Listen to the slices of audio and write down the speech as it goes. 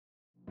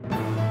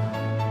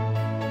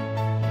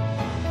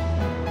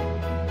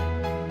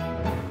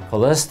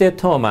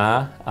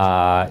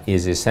Cholesteatoma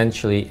is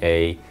essentially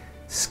a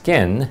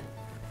skin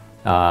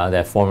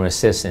that forms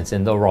a cyst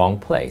in the wrong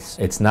place.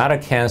 It's not a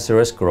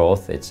cancerous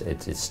growth,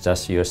 it's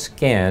just your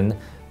skin,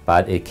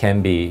 but it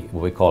can be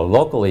what we call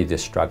locally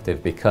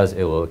destructive because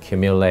it will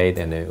accumulate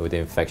and then with the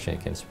infection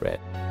it can spread.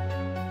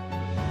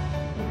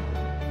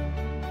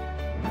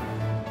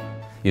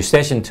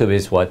 Eustachian tube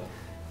is what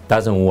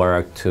doesn't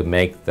work to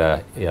make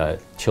the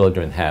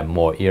children have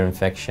more ear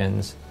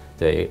infections.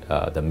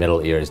 The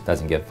middle ear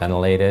doesn't get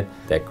ventilated.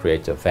 That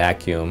creates a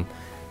vacuum,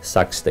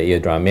 sucks the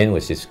eardrum in,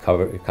 which is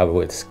covered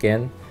with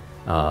skin,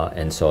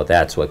 and so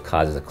that's what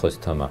causes the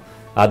cholesteatoma.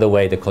 Other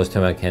way the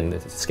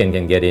cholesteatoma skin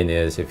can get in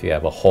is if you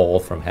have a hole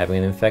from having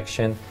an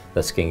infection,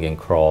 the skin can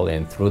crawl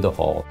in through the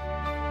hole.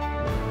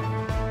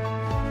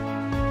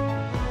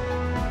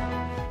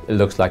 It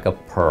looks like a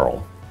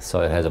pearl, so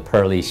it has a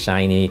pearly,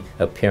 shiny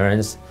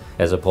appearance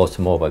as opposed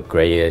to more of a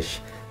grayish,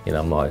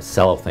 more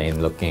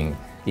cellophane-looking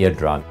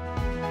eardrum.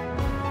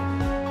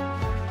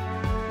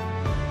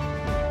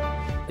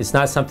 It's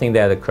not something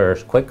that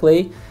occurs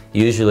quickly.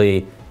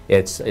 Usually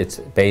it's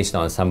based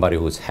on somebody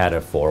who's had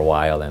it for a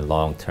while and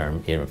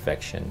long-term ear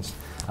infections.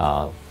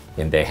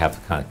 And they have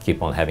to kind of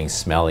keep on having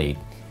smelly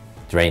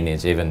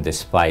drainage even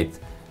despite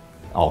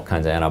all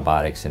kinds of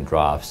antibiotics and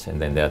drops,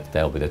 and then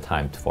that'll be the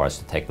time for us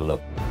to take a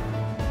look.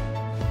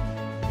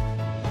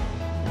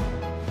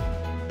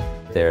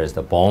 There's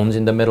the bones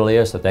in the middle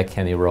ear, so that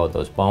can erode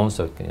those bones,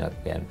 so it can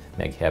again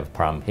make you have a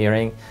problem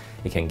hearing.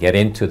 It can get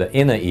into the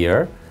inner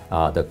ear,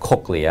 the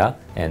cochlea,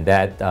 and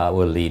that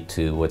will lead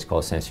to what's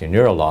called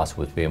sensorineural loss,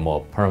 which will be a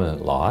more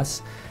permanent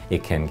loss.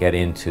 It can get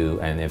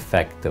into and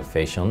infect the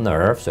facial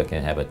nerve, so it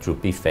can have a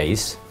droopy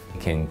face.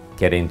 It can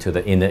get into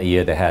the inner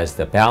ear that has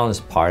the balance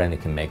part, and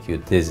it can make you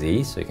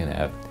dizzy, so you can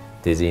have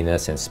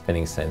dizziness and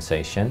spinning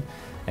sensation.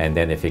 And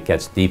then if it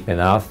gets deep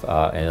enough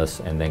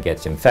and then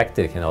gets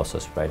infected, it can also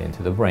spread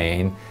into the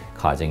brain,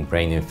 causing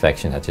brain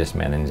infection such as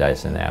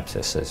meningitis and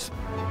abscesses.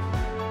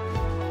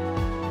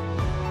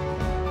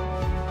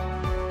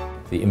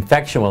 The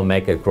infection will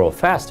make it grow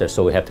faster,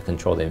 so we have to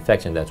control the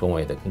infection. That's one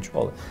way to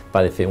control it.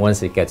 But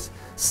once it gets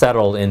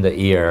settled in the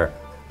ear,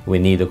 we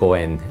need to go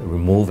and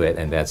remove it,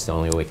 and that's the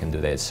only way we can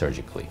do that is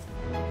surgically.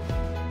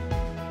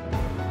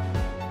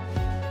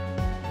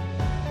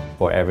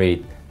 For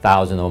every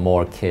 1,000 or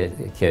more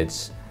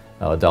kids,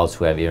 adults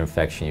who have ear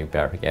infection, you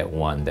better get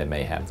one that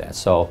may have that.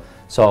 So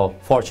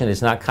fortunately,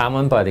 it's not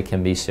common, but it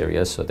can be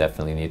serious, so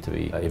definitely need to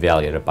be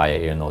evaluated by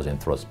an ear, nose,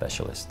 and throat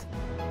specialist.